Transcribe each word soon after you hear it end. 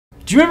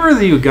Do you remember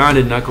the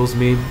Ugandan Knuckles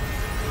meme?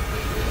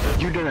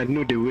 You do not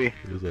know the way.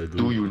 Yes, I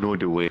Do you know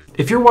the way?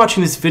 If you're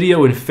watching this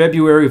video in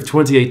February of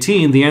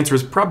 2018, the answer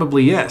is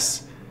probably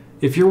yes.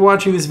 If you're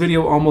watching this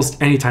video almost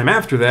any time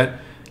after that,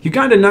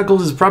 Uganda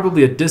Knuckles is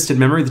probably a distant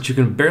memory that you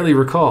can barely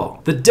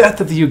recall. The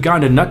death of the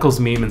Uganda Knuckles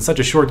meme in such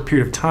a short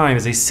period of time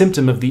is a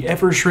symptom of the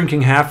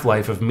ever-shrinking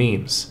half-life of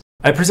memes.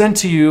 I present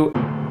to you...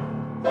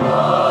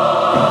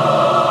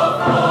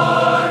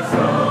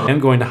 I'm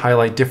going to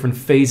highlight different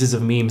phases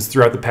of memes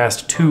throughout the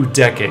past 2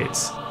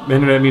 decades.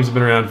 Internet memes have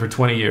been around for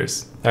 20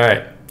 years.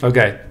 Alright,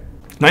 okay.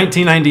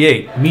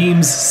 1998,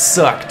 memes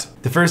sucked.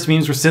 The first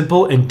memes were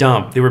simple and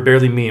dumb. They were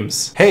barely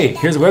memes. Hey,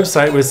 here's a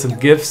website with some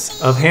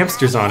GIFs of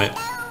hamsters on it.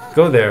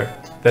 Go there.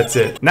 That's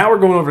it. Now we're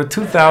going over to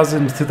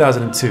 2000 to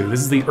 2002. This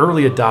is the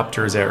early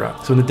adopters era.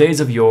 So in the days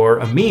of yore,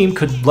 a meme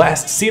could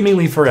last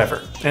seemingly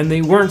forever. And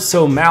they weren't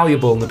so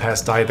malleable in the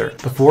past either.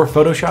 Before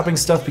photoshopping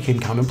stuff became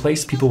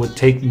commonplace, people would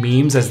take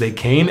memes as they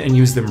came and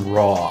use them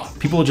raw.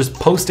 People would just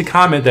post a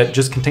comment that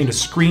just contained a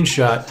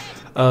screenshot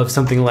of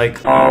something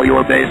like, "All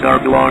your base are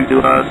belong to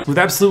us," with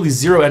absolutely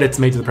zero edits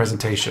made to the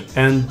presentation.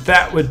 And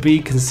that would be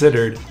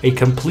considered a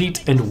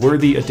complete and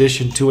worthy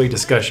addition to a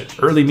discussion.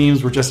 Early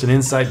memes were just an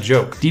inside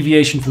joke.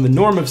 Deviation from the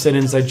norm of said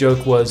inside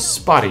joke was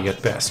spotty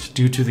at best,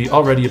 due to the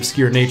already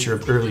obscure nature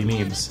of early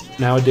memes.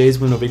 Nowadays,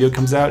 when a video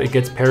comes out, it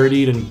gets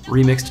parodied and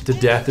remixed to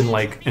death in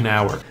like an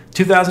hour.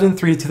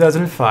 2003 to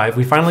 2005,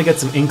 we finally get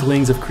some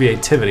inklings of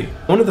creativity.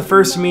 One of the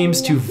first memes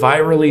to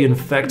virally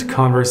infect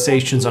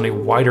conversations on a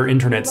wider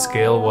internet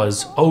scale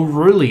was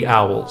O'Reilly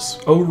Owls.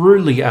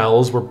 O'Reilly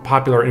Owls were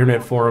popular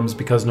internet forums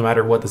because no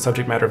matter what the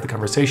subject matter of the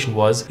conversation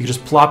was, you could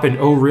just plop an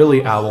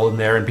O'Reilly Owl in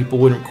there and people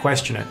wouldn't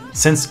question it.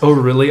 Since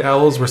O'Reilly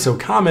Owls were so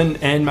common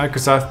and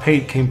Microsoft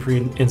Paint came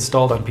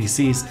pre-installed on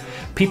PCs,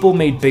 people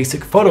made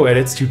basic photo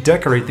edits to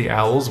decorate the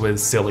owls with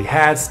silly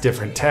hats,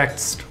 different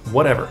text,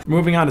 whatever.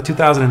 Moving on to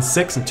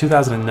 2006 and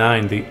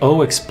 2009, the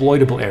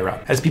exploitable era.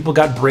 As people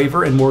got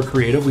braver and more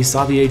creative, we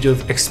saw the age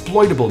of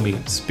exploitable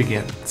memes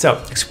begin. So,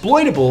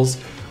 exploitables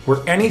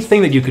were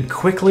anything that you could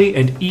quickly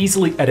and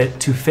easily edit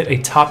to fit a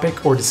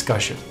topic or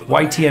discussion.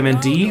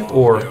 YTMND,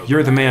 or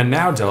You're the Man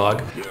Now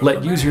Dog,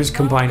 let users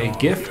combine a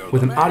GIF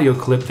with an audio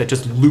clip that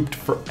just looped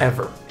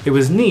forever. It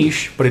was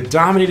niche, but it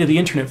dominated the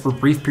internet for a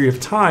brief period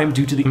of time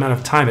due to the amount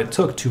of time it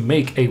took to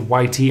make a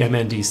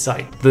YTMND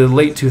site. The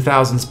late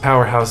 2000s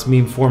powerhouse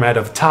meme format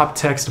of top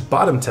text,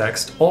 bottom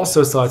text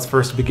also saw its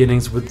first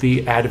beginnings with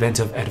the advent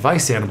of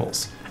advice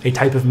animals, a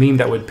type of meme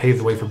that would pave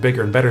the way for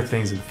bigger and better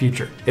things in the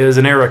future. It was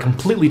an era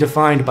completely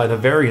defined by the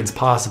variants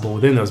possible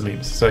within those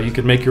memes, so you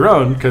could make your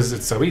own because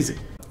it's so easy.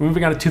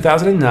 Moving on to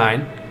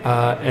 2009,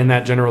 and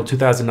that general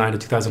 2009 to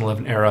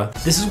 2011 era,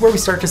 this is where we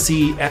start to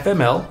see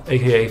FML,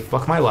 aka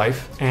Fuck My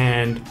Life,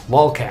 and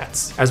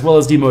lolcats, as well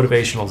as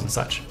demotivationals and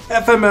such.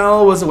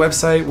 FML was a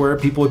website where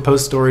people would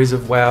post stories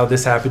of, wow,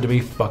 this happened to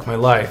me, fuck my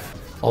life.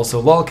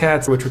 Also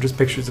lolcats, which were just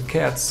pictures of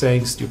cats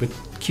saying stupid,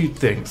 cute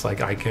things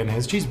like I can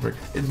has cheeseburger.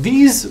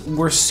 These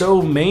were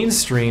so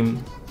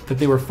mainstream that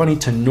they were funny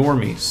to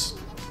normies.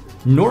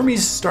 Normies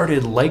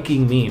started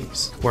liking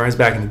memes. Whereas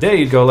back in the day,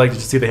 you'd go like, did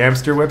you see the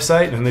hamster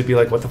website? And they'd be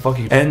like, what the fuck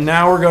are you? And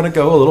now we're gonna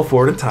go a little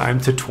forward in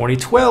time to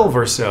 2012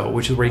 or so,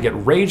 which is where you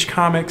get Rage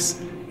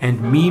Comics and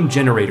meme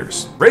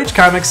generators. Rage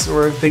Comics,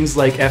 or things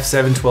like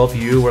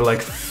F712U, were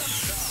like,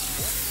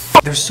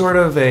 they're sort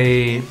of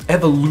a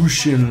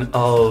evolution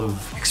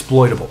of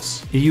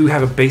exploitables. You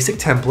have a basic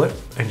template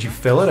and you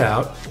fill it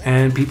out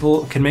and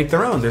people can make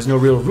their own. There's no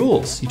real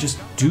rules. You just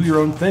do your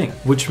own thing,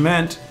 which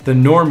meant the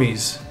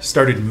normies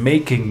started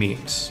making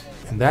memes.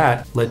 And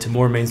that led to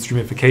more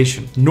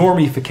mainstreamification,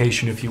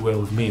 normification, if you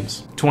will, of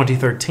memes.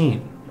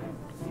 2013,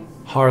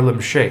 Harlem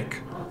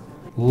Shake.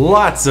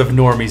 Lots of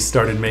normies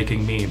started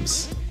making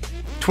memes.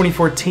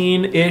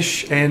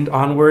 2014-ish and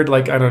onward,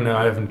 like, I don't know,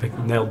 I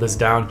haven't nailed this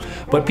down,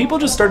 but people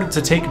just started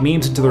to take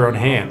memes into their own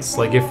hands.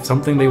 Like, if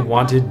something they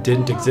wanted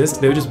didn't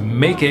exist, they would just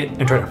make it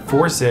and try to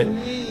force it,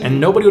 and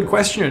nobody would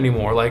question it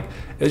anymore. Like,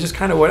 it was just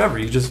kind of whatever.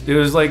 It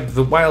was like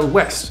the Wild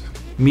West.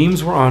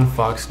 Memes were on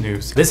Fox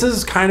News. This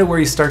is kind of where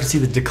you start to see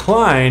the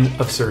decline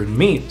of certain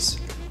memes.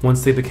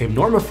 Once they became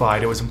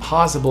normified, it was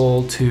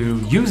impossible to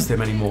use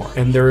them anymore,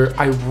 and their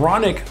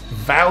ironic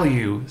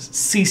value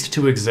ceased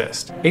to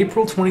exist.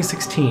 April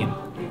 2016,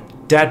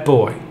 Dat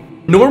Boy.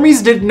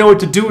 Normies didn't know what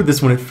to do with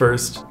this one at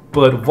first,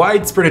 but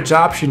widespread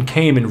adoption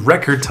came in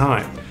record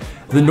time.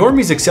 The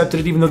normies accepted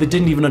it even though they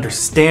didn't even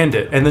understand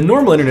it, and the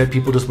normal internet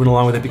people just went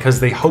along with it because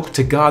they hoped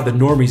to God the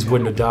normies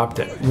wouldn't adopt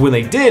it. When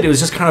they did, it was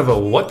just kind of a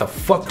what the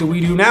fuck do we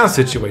do now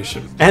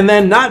situation. And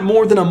then not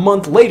more than a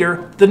month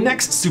later, the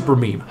next super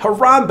meme,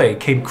 Harambe,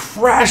 came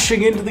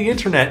crashing into the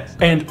internet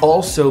and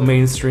also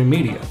mainstream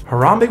media.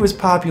 Harambe was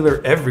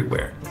popular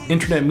everywhere.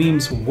 Internet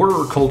memes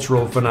were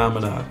cultural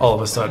phenomena all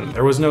of a sudden.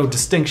 There was no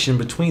distinction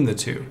between the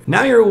two.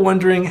 Now you're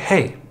wondering,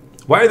 hey,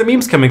 why are the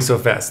memes coming so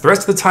fast? The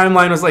rest of the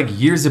timeline was like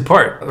years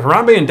apart.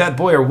 Harambe and Dat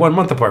Boy are 1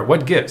 month apart.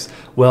 What gives?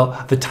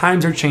 Well, the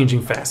times are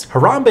changing fast.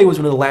 Harambe was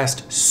one of the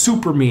last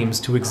super memes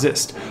to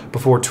exist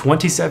before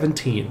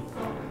 2017.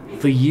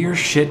 The year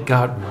shit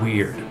got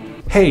weird.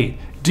 Hey,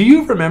 Do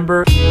you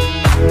remember?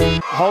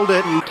 Hold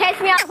it.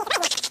 Catch me up.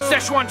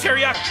 Szechuan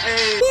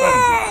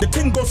teriyaki.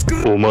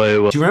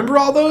 Do you remember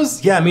all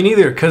those? Yeah, me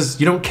neither, because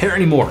you don't care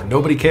anymore.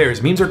 Nobody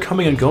cares. Memes are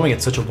coming and going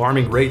at such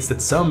alarming rates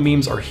that some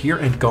memes are here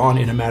and gone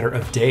in a matter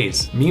of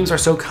days. Memes are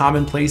so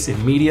commonplace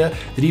in media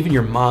that even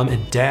your mom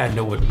and dad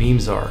know what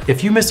memes are.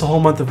 If you miss a whole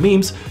month of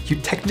memes, you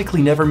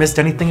technically never missed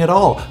anything at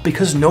all,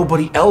 because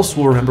nobody else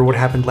will remember what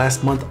happened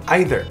last month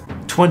either.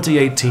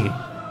 2018.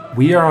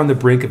 We are on the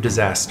brink of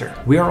disaster.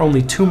 We are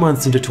only 2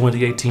 months into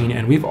 2018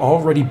 and we've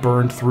already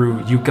burned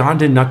through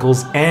Ugandan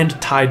Knuckles and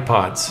Tide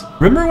Pods.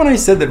 Remember when I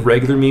said that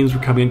regular memes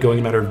were coming and going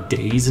in a matter of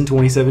days in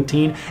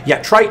 2017?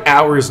 Yeah, try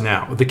hours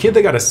now. The kid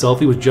that got a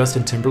selfie with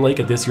Justin Timberlake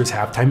at this year's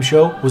halftime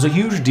show was a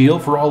huge deal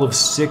for all of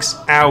 6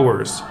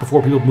 hours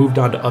before people moved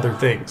on to other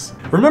things.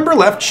 Remember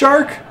Left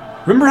Shark?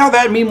 Remember how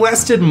that meme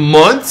lasted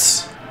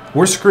months?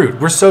 We're screwed.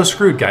 We're so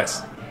screwed,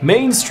 guys.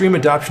 Mainstream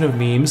adoption of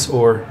memes,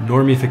 or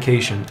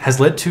normification, has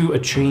led to a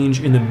change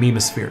in the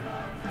memosphere.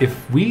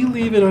 If we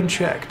leave it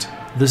unchecked,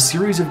 the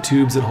series of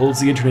tubes that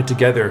holds the internet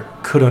together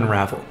could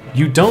unravel.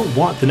 You don't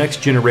want the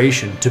next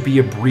generation to be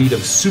a breed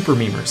of super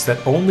memers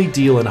that only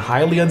deal in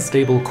highly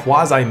unstable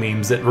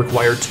quasi-memes that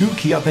require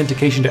 2-key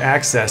authentication to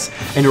access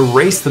and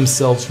erase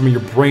themselves from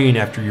your brain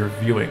after your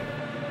viewing.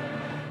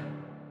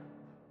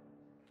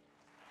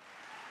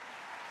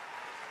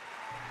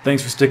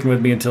 Thanks for sticking with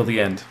me until the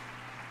end.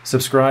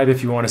 Subscribe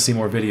if you want to see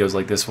more videos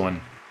like this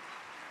one.